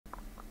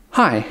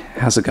Hi,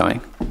 how's it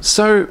going?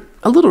 So,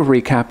 a little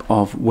recap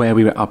of where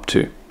we were up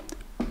to.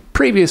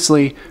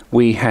 Previously,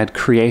 we had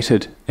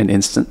created an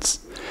instance,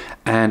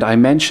 and I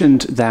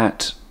mentioned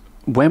that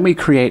when we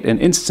create an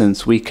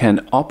instance, we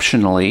can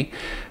optionally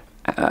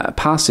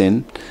pass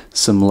in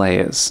some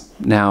layers.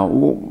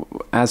 Now,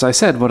 as I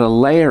said, what a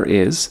layer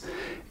is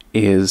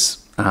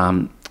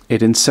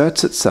it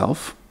inserts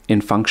itself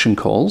in function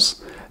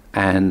calls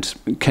and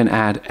can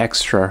add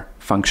extra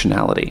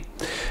functionality.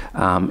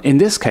 In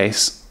this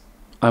case,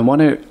 I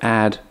want to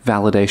add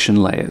validation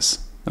layers.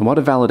 And what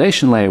a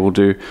validation layer will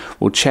do,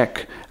 will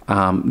check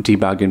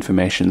debug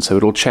information. So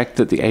it'll check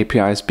that the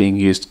API is being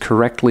used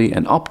correctly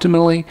and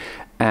optimally,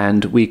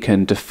 and we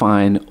can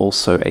define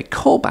also a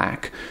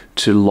callback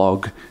to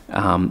log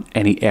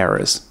any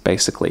errors,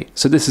 basically.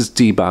 So this is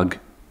debug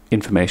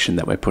information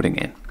that we're putting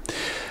in.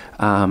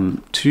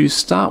 To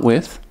start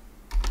with,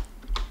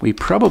 we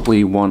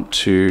probably want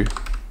to,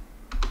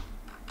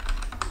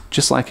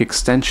 just like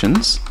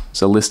extensions,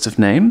 it's a list of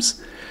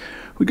names,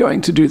 we're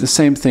going to do the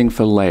same thing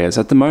for layers.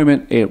 At the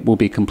moment, it will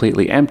be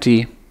completely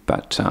empty,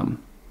 but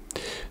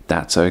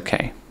that's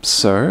okay.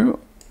 So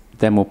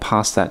then we'll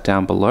pass that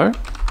down below.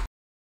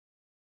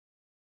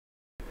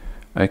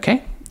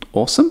 Okay,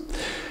 awesome.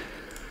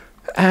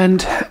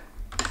 And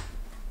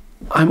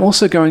I'm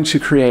also going to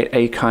create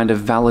a kind of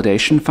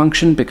validation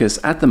function because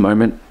at the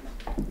moment,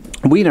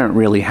 we don't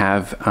really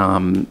have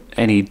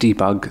any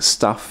debug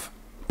stuff.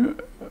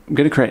 I'm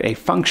going to create a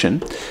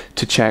function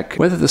to check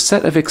whether the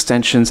set of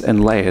extensions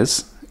and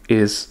layers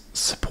is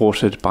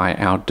supported by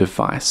our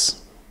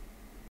device.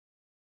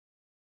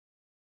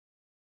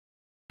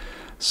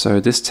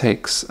 So this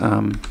takes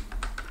the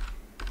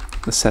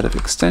set of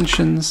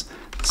extensions,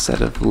 the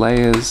set of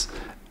layers,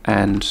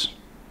 and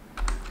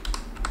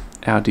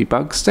our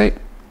debug state.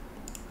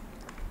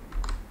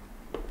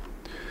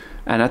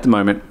 And at the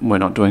moment, we're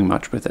not doing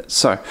much with it.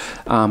 So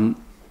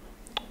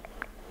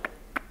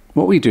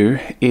what we do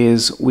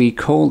is we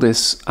call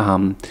this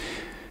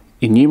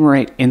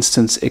enumerate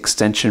instance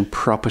extension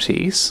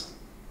properties,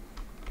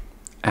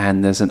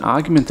 and there's an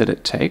argument that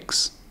it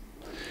takes,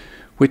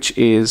 which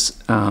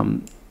is a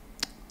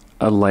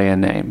layer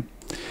name.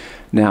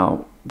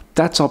 Now,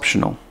 that's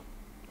optional.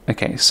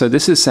 Okay, so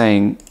this is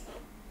saying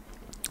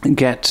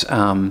get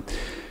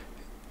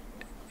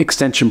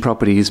extension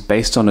properties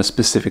based on a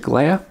specific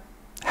layer.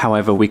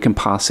 However, we can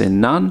pass in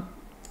none,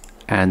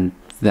 and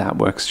that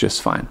works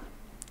just fine.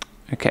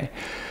 Okay,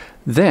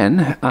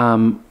 then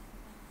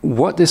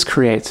what this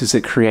creates is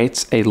it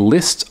creates a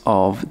list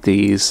of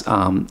these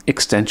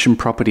extension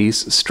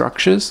properties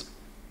structures.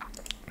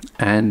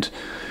 And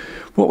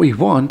what we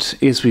want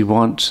is we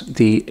want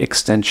the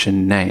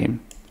extension name,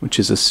 which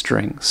is a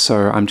string.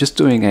 So I'm just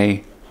doing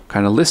a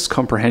kind of list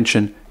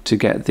comprehension to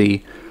get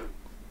the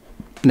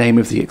name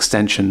of the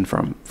extension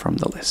from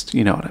the list.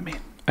 You know what I mean?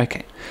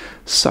 Okay,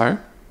 so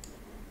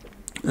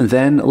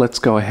then let's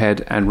go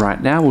ahead and right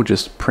now we'll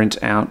just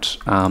print out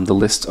the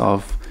list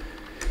of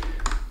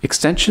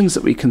extensions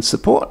that we can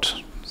support.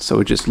 So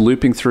we're just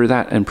looping through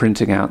that and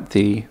printing out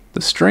the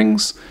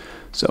strings.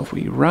 So if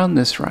we run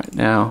this right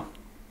now,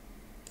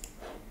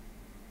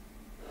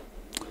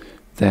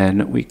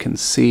 then we can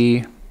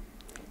see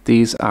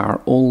these are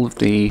all of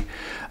the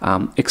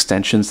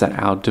extensions that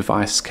our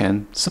device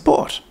can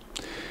support,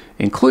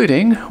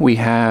 including we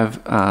have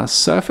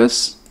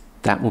Surface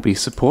that will be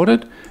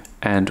supported,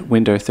 and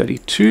Windows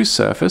 32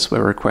 Surface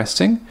we're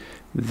requesting,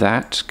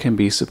 that can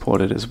be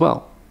supported as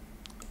well.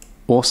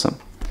 Awesome.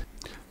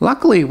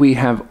 Luckily, we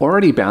have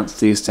already bounced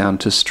these down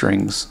to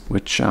strings,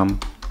 which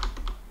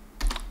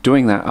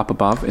doing that up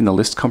above in the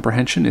list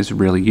comprehension is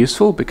really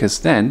useful because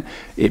then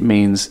it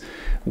means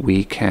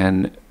we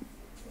can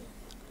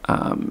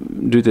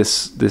do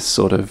this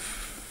sort of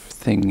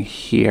thing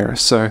here.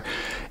 So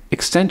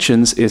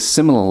extensions is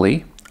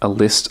similarly a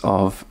list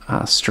of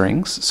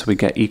strings. So we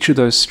get each of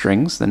those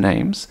strings, the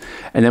names,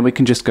 and then we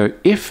can just go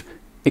if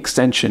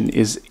extension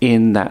is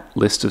in that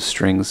list of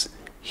strings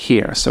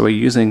here. So we're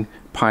using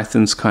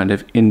Python's kind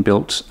of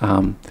inbuilt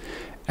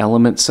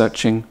element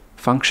searching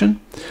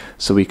function,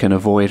 so we can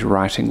avoid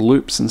writing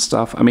loops and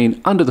stuff. I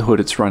mean, under the hood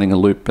it's running a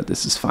loop, but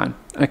this is fine.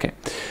 Okay,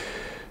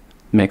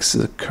 makes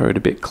the code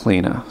a bit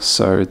cleaner.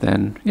 So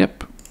then,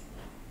 yep.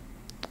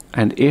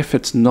 And if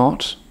it's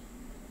not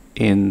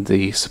in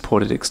the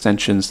supported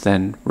extensions,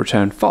 then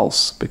return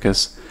false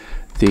because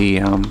the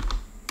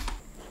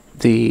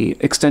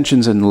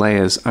extensions and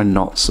layers are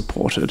not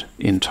supported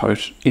in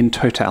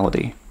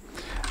totality.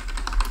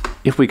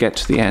 If we get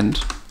to the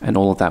end and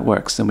all of that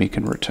works, then we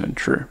can return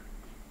true.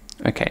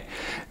 Okay,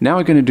 now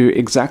we're going to do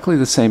exactly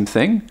the same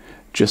thing,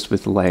 just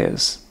with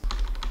layers.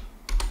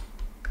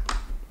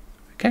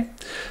 Okay,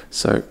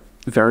 so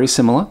very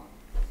similar.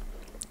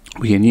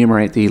 We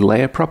enumerate the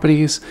layer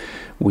properties,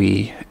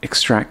 we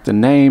extract the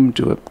name,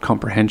 do a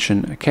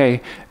comprehension,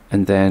 okay,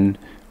 and then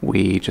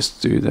we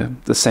just do the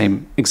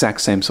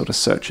exact same sort of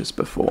search as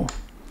before.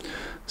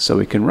 So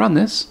we can run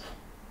this.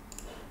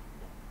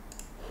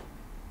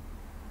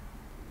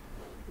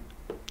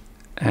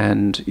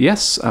 And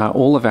yes,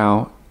 all of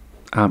our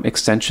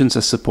extensions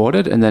are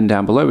supported, and then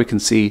down below we can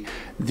see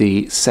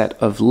the set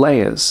of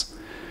layers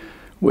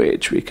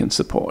which we can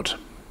support.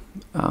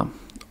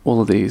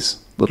 All of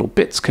these little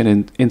bits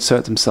can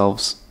insert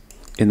themselves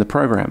in the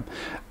program.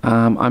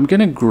 I'm going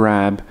to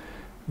grab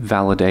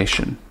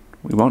validation.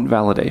 We want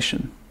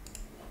validation.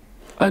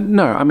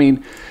 No, I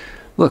mean,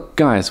 look,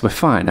 guys, we're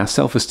fine. Our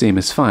self-esteem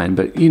is fine,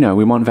 but you know,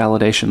 we want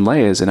validation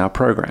layers in our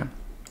program.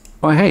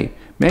 Well, hey,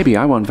 maybe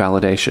I want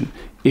validation.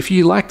 If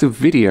you like the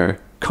video,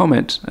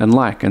 comment and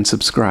like and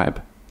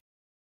subscribe.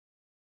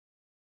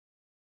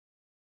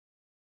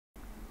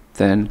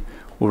 Then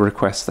we'll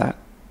request that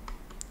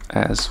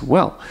as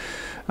well.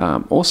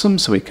 Awesome,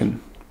 so we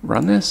can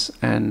run this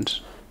and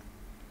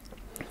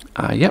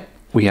yep,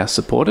 we are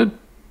supported.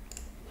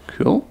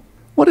 Cool.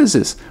 What is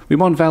this? We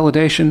want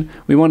validation.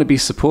 We want to be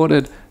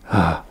supported.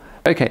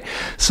 Okay,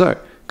 so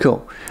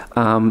cool.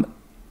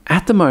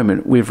 At the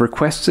moment, we've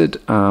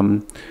requested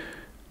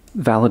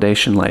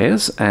validation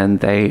layers and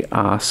they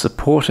are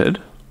supported.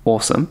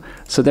 Awesome.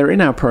 So they're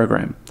in our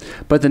program.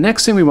 But the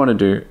next thing we want to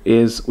do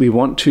is we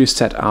want to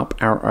set up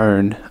our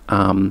own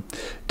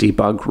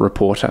debug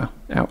reporter,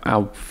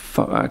 our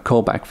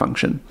callback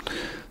function.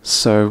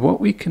 So what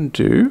we can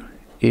do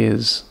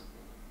is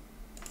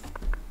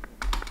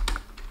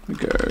we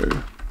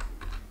go,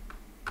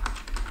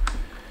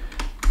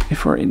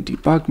 if we're in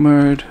debug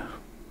mode,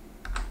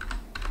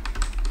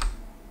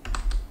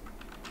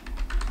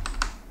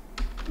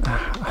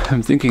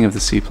 I'm thinking of the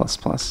C++.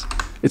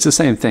 It's the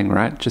same thing,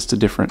 right? Just a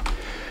different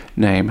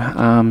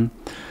name.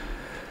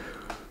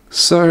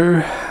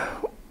 So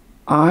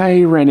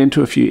I ran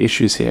into a few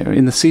issues here.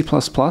 In the C++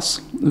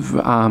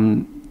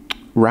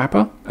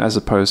 wrapper, as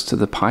opposed to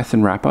the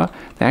Python wrapper,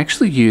 they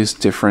actually use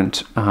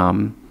different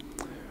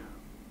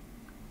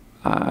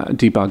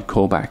debug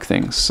callback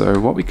things. So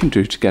what we can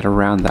do to get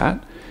around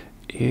that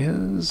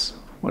is,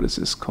 what is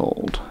this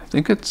called? I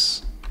think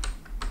it's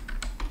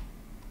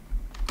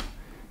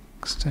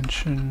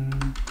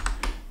extension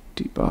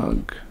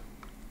debug.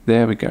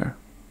 There we go.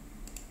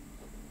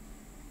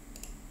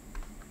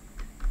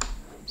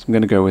 So I'm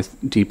going to go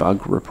with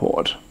debug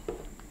report.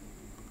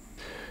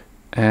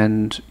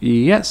 And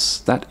yes,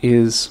 that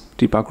is,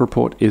 debug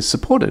report is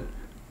supported.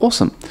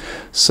 Awesome.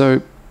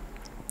 So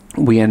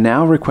we are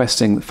now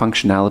requesting the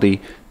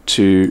functionality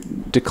to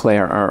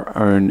declare our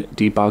own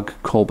debug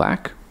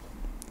callback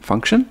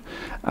function,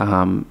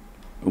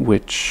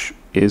 which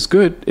is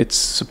good. It's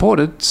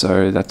supported,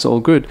 so that's all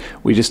good.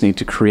 We just need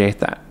to create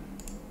that.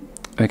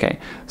 Okay,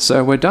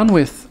 so we're done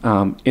with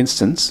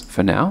instance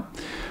for now.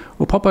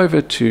 We'll pop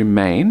over to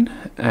main,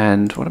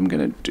 and what I'm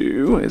going to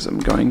do is I'm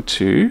going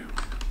to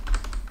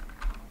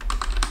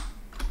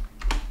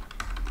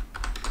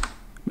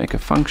make a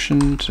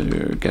function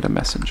to get a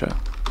messenger.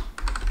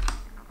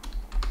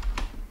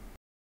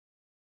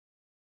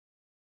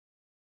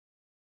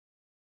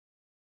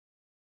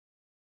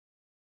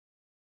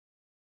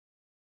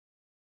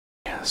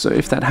 So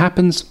if that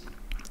happens,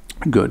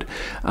 good.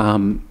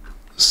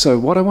 So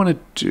what I want to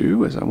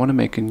do is I want to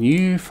make a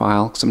new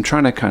file, because I'm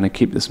trying to kind of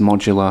keep this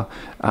modular,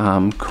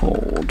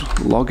 called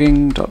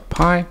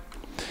logging.py,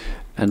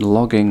 and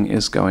logging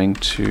is going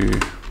to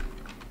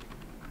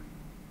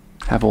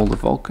have all the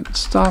Vulkan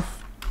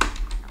stuff.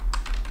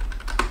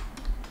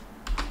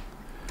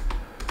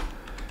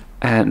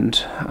 And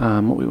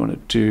what we want to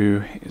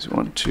do is we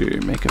want to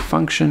make a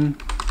function.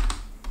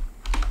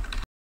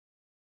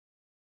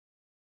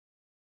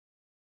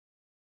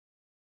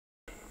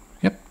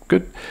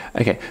 Good.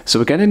 Okay, so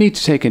we're going to need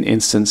to take an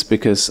instance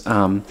because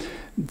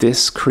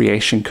this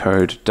creation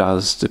code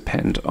does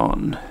depend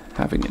on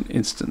having an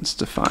instance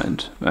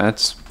defined.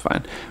 That's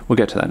fine. We'll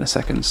get to that in a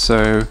second.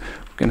 So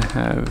we're going to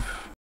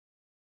have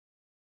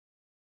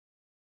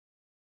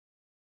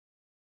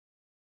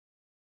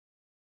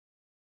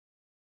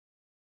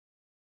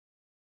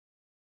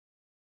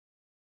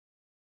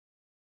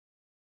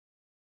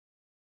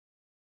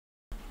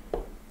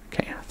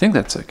okay, I think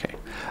that's okay.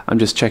 I'm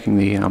just checking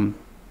the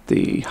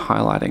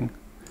highlighting.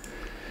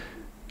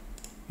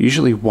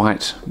 Usually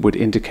white would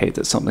indicate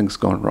that something's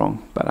gone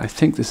wrong, but I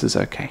think this is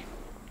okay.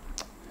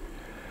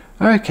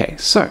 Okay,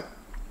 so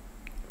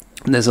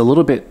there's a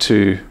little bit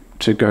to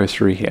go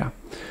through here.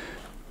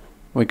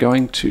 We're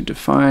going to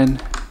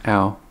define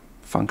our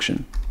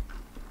function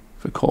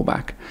for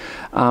callback.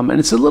 And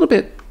it's a little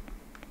bit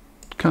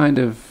kind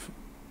of,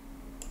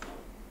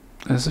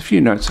 there's a few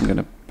notes I'm going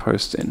to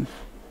paste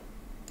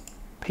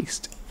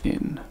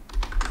in.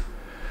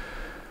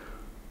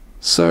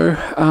 So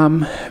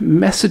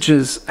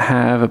messages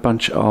have a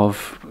bunch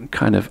of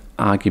kind of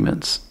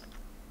arguments.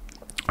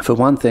 For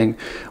one thing,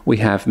 we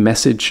have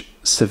message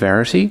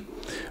severity,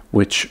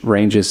 which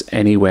ranges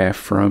anywhere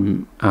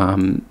from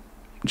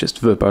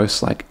just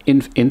verbose like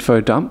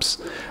info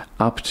dumps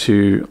up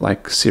to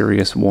like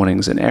serious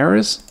warnings and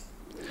errors.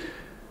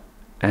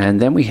 And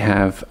then we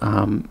have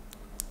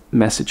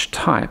message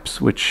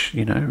types, which,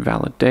 you know,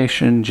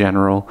 validation,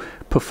 general,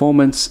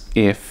 performance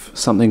if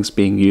something's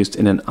being used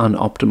in an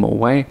unoptimal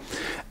way.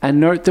 And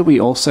note that we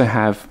also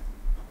have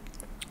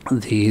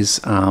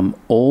these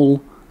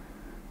all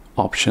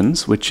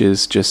options, which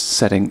is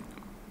just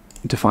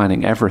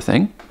defining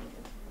everything.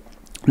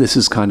 This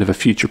is kind of a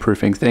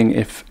future-proofing thing.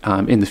 If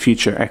in the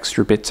future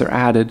extra bits are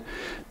added,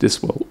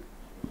 this will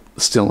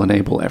still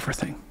enable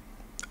everything.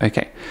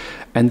 Okay,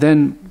 and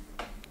then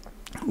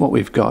what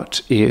we've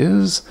got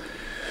is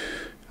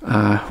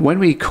when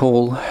we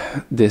call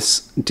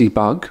this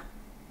debug,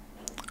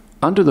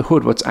 under the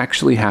hood, what's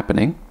actually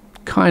happening,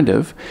 kind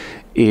of,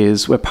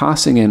 is we're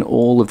passing in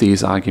all of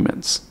these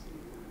arguments,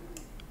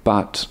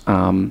 but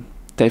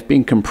they've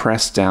been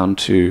compressed down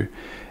to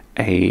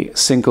a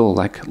single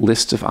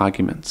list of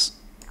arguments.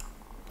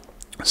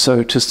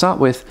 So to start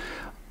with,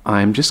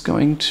 I'm just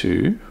going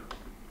to,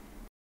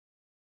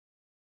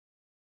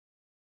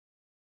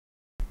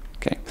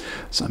 okay,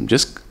 so I'm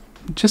just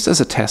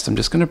as a test, I'm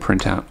just going to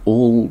print out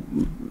all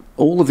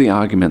of the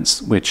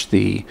arguments which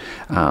the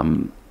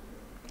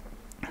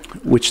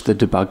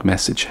debug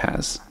message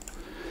has.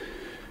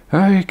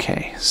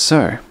 Okay,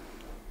 so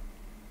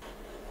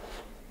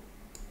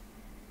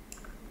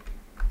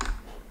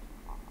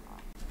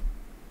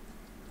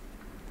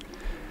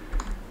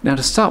now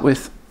to start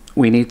with,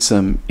 we need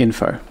some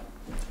info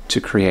to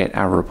create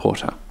our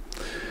reporter.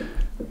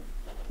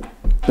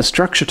 The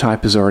structure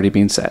type has already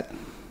been set.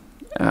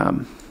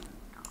 The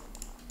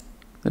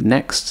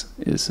next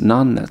is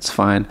none, that's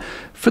fine.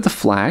 For the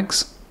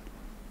flags,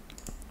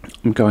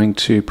 I'm going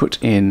to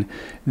put in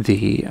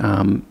the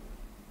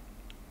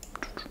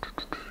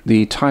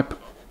type,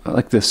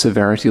 like the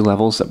severity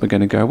levels that we're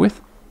going to go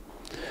with.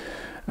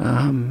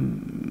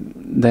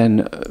 Then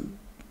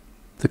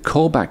the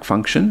callback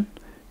function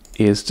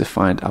is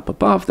defined up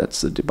above.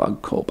 That's the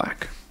debug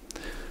callback.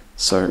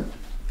 So,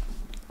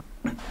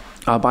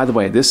 by the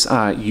way, this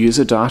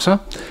user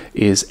data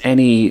is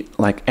any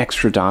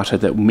extra data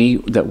that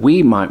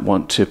we might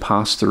want to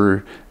pass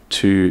through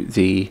to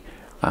the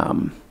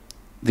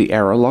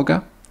error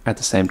logger at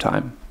the same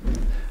time.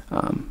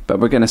 But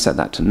we're going to set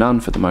that to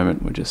none for the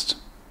moment. We're just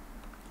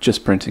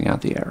printing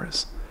out the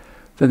errors.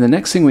 Then the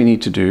next thing we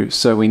need to do,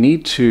 so we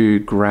need to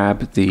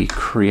grab the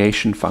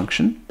creation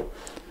function,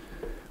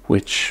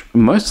 which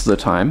most of the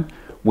time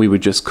we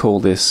would just call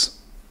this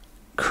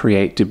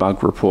create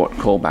debug report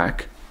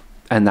callback,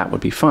 and that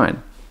would be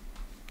fine.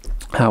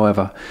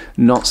 However,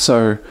 not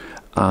so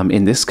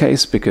in this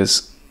case,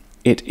 because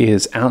it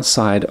is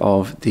outside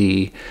of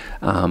the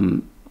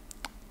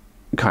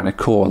kind of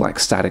core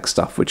static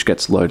stuff which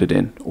gets loaded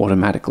in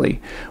automatically,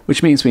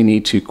 which means we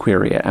need to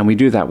query it, and we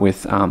do that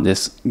with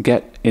this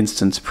get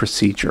instance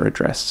procedure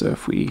address. So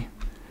if we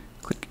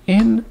click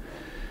in,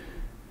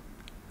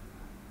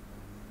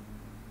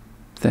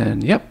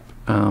 then yep,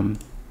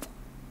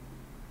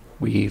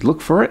 we look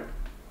for it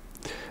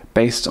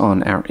based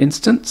on our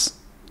instance,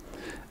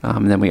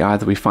 and then we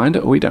either find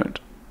it or we don't.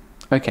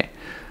 Okay,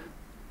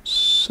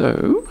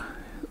 so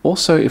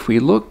also if we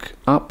look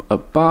up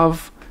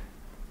above,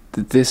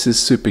 this is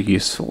super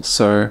useful.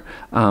 So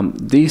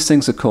these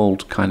things are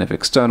called kind of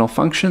external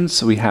functions.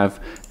 So we have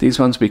these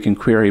ones we can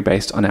query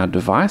based on our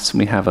device, and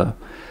we have a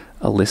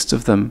list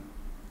of them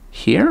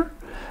here.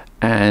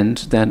 And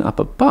then up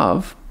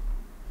above,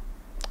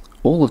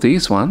 all of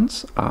these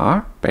ones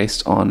are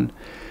based on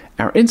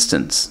our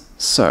instance.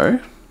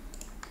 So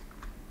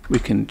we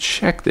can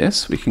check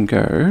this. We can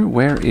go,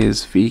 where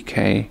is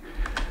VK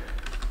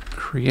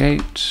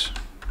create?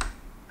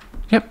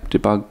 Yep,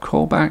 debug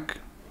callback.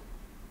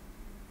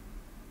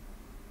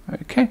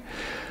 Okay,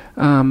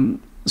 so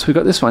we've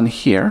got this one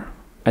here,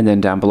 and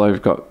then down below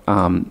we've got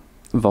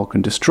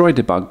Vulkan destroy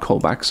debug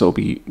callback, so we'll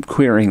be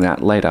querying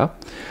that later.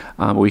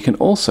 We can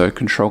also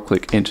control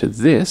click into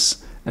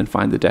this and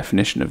find the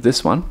definition of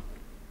this one,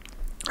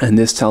 and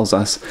this tells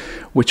us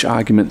which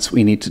arguments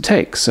we need to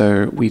take.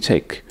 So we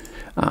take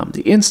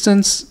the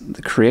instance,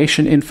 the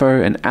creation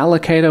info, and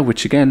allocator,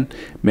 which again,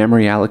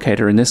 memory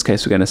allocator, in this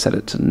case we're going to set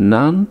it to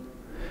none,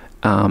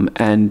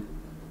 and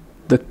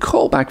the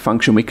callback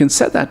function, we can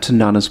set that to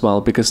none as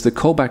well, because the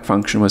callback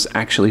function was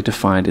actually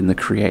defined in the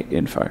create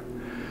info.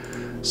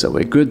 So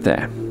we're good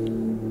there.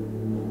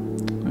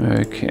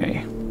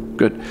 Okay,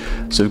 good.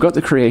 So we've got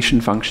the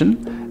creation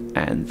function,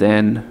 and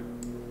then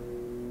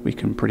we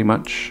can pretty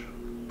much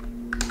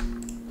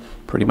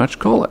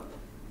call it.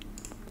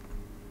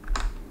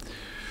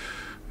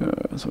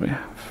 So we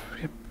have,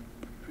 yep,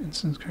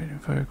 instance, create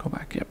info,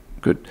 callback, yep,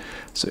 good.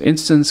 So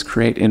instance,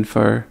 create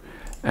info,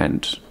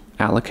 and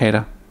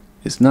allocator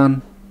is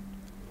none,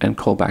 and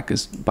callback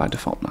is by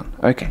default none.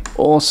 Okay,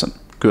 awesome,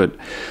 good.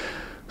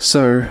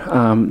 So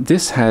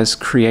this has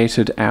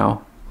created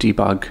our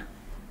debug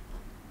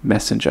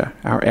messenger,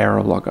 our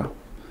error logger.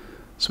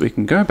 So we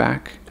can go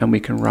back and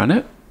we can run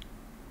it,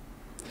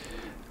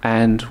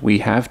 and we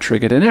have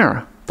triggered an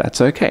error.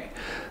 That's okay.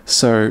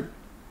 So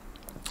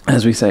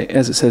as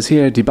it says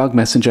here, debug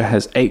messenger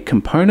has 8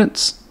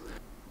 components.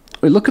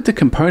 We look at the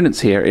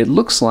components here. It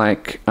looks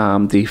like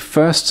the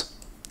first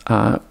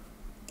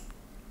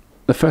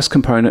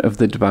component of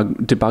the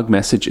debug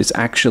message is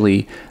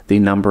actually the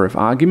number of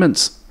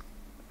arguments.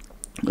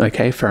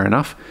 Okay, fair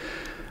enough.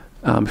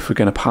 If we're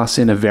going to pass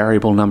in a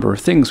variable number of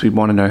things, we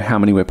want to know how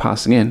many we're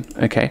passing in.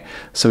 Okay,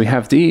 so we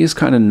have these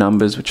kind of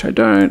numbers, which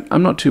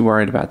I'm not too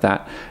worried about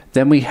that.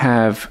 Then we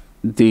have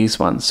these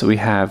ones. So we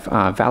have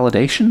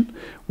validation,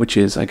 which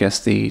is, I guess,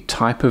 the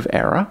type of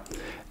error,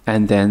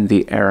 and then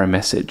the error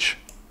message.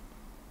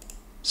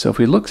 So if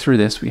we look through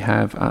this, we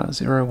have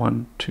 0,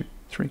 1, 2,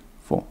 3,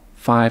 4,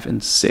 5,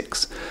 and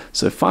 6.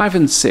 So 5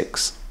 and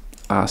 6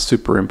 are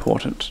super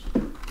important.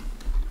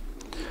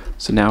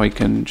 So now we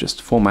can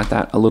just format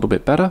that a little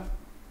bit better.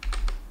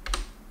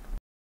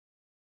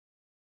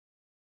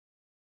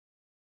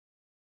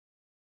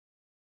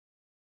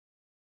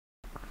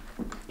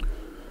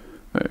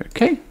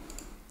 Okay,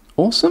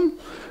 awesome.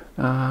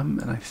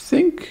 And I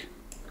think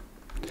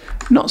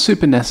not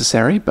super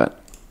necessary,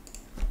 but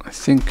I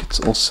think it's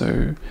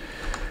also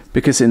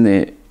because in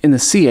the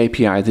C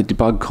API, the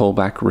debug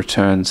callback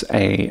returns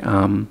a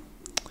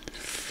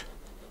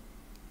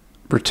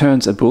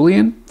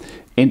Boolean,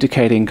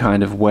 indicating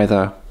kind of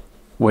whether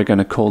we're going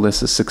to call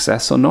this a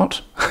success or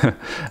not.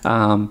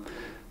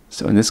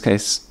 So in this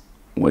case,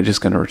 we're just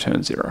going to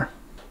return 0.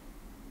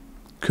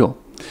 Cool.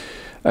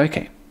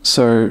 Okay,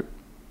 so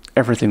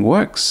everything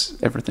works,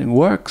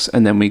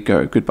 and then we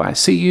go goodbye,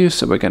 see you.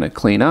 So we're going to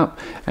clean up,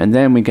 and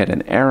then we get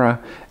an error,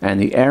 and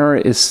the error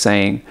is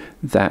saying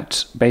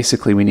that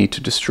basically we need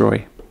to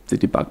destroy the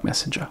debug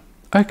messenger.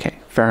 Okay,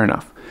 fair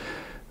enough.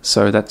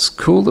 So that's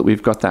cool that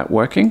we've got that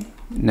working.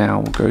 Now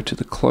we'll go to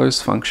the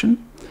close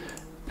function,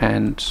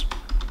 and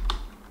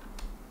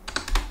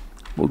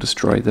we'll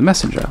destroy the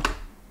messenger.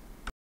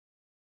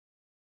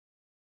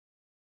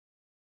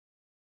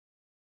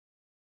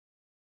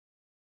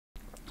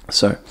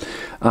 So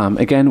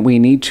again, we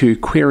need to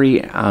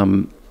query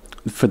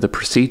for the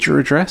procedure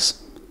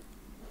address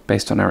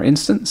based on our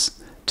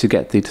instance to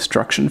get the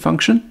destruction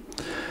function,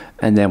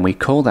 and then we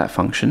call that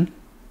function,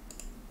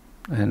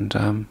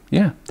 and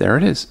yeah, there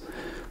it is.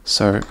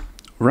 So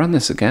run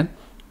this again,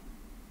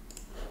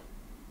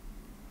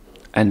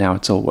 and now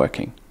it's all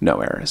working, no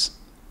errors.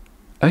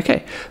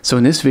 Okay, so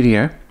in this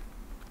video,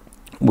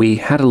 we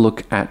had a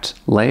look at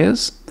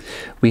layers.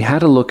 We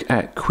had a look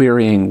at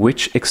querying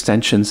which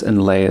extensions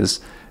and layers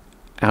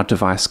our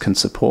device can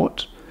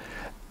support.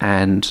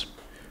 And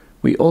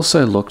we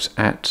also looked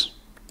at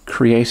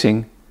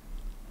creating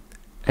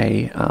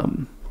a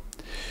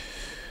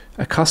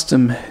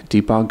custom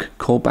debug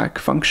callback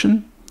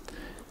function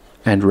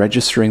and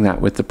registering that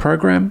with the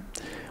program.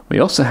 We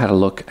also had a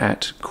look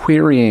at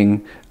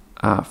querying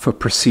for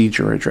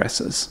procedure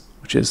addresses,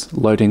 which is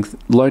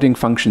loading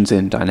functions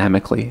in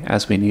dynamically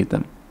as we need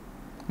them.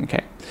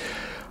 Okay,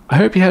 I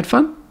hope you had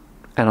fun,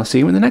 and I'll see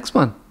you in the next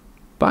one.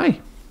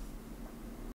 Bye.